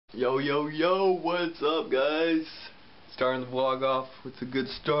Yo, yo, yo, what's up, guys? Starting the vlog off with a good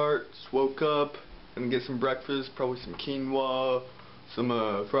start. Just woke up, gonna get some breakfast, probably some quinoa, some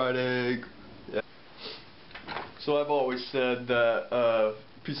fried egg. Yeah. So I've always said that a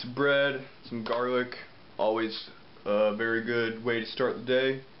piece of bread, some garlic, always a very good way to start the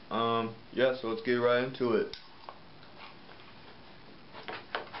day. Yeah, so let's get right into it.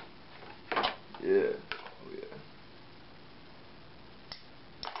 Yeah.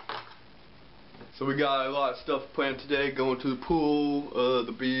 So we got a lot of stuff planned today, going to the pool,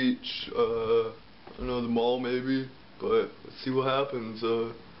 the beach, I don't know, the mall maybe, but let's see what happens.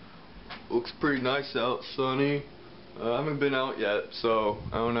 Looks pretty nice out, sunny. I haven't been out yet, so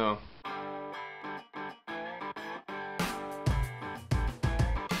I don't know.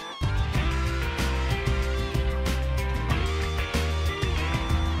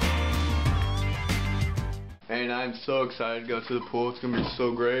 And I'm so excited to go to the pool. It's gonna be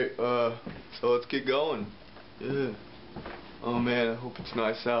so great. So let's get going. Yeah. Oh man, I hope it's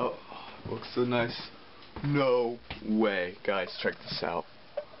nice out. It looks so nice. No way, guys, check this out.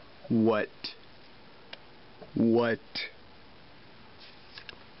 What?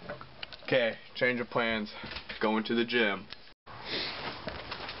 Okay, change of plans. Going to the gym.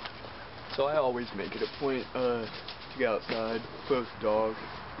 So I always make it a point to get outside, play with the dog,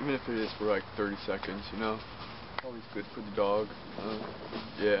 even if it is for like 30 seconds, you know. Always good for the dog.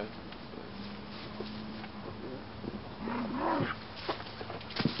 Yeah.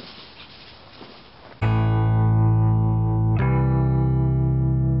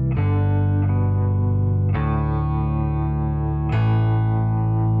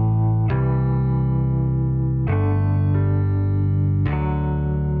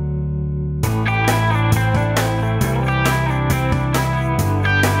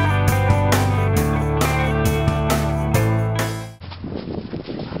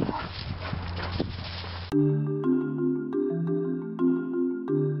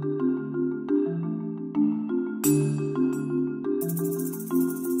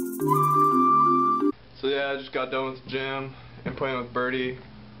 So yeah, I just got done with the gym and playing with Birdie.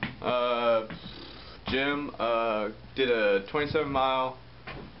 Gym, did a 27-mile,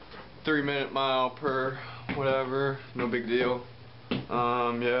 3-minute mile per whatever, no big deal.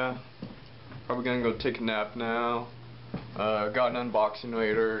 Yeah, probably gonna go take a nap now. Got an unboxing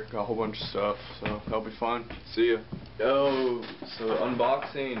later, got a whole bunch of stuff, so that'll be fun. See ya. Yo, so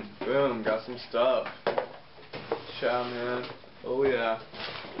unboxing, boom, got some stuff. Ciao, man. Oh yeah,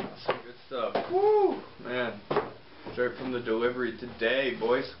 some good stuff. Woo, man. Straight from the delivery today,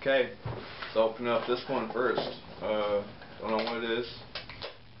 boys. Okay, let's open up this one first. Don't know what it is.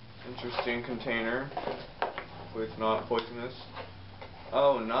 Interesting container. Hopefully it's not poisonous.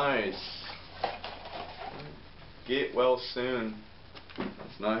 Oh, nice. Get well soon.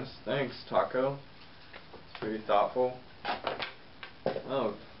 That's nice. Thanks, Taco. It's pretty thoughtful.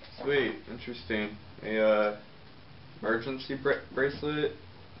 Oh, sweet. Interesting. A emergency bracelet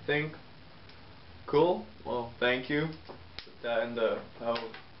thing. Cool. Well, thank you. Put that in the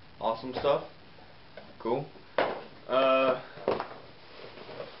awesome stuff. Cool.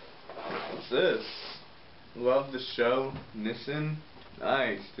 What's this? Love the show, Nissan.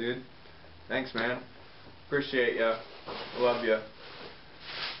 Nice, dude. Thanks, man. Appreciate ya. Love ya.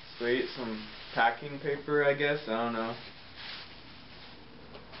 Sweet. Some packing paper, I guess. I don't know.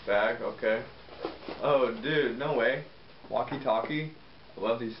 Bag. Okay. Oh, dude. No way. Walkie-talkie. I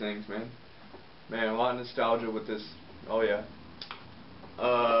love these things, man. Man, a lot of nostalgia with this. Oh yeah.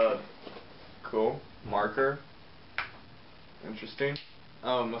 Cool. Marker. Interesting.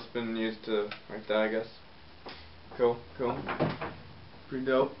 Oh, must have been used to write that, I guess. Cool, cool. Pretty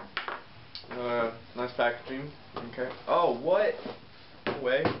dope. Nice packaging. Okay. Oh, what? No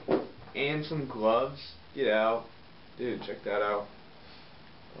way. And some gloves. Get out. Dude, check that out.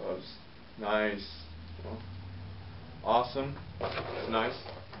 Gloves. Nice. Well, awesome. Nice.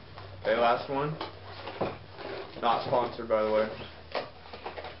 Okay, last one. Not sponsored, by the way.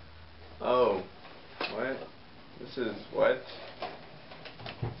 Oh. What? This is what?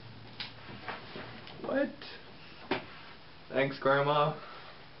 What? Thanks, Grandma.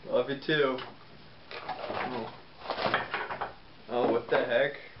 Love you too. Oh. Oh, what the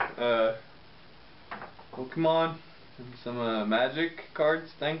heck? Pokemon. Some magic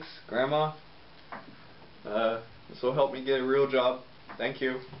cards. Thanks, Grandma. This will help me get a real job. Thank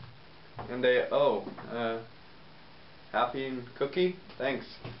you. And happy and cookie? Thanks.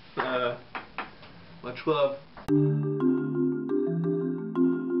 Much love.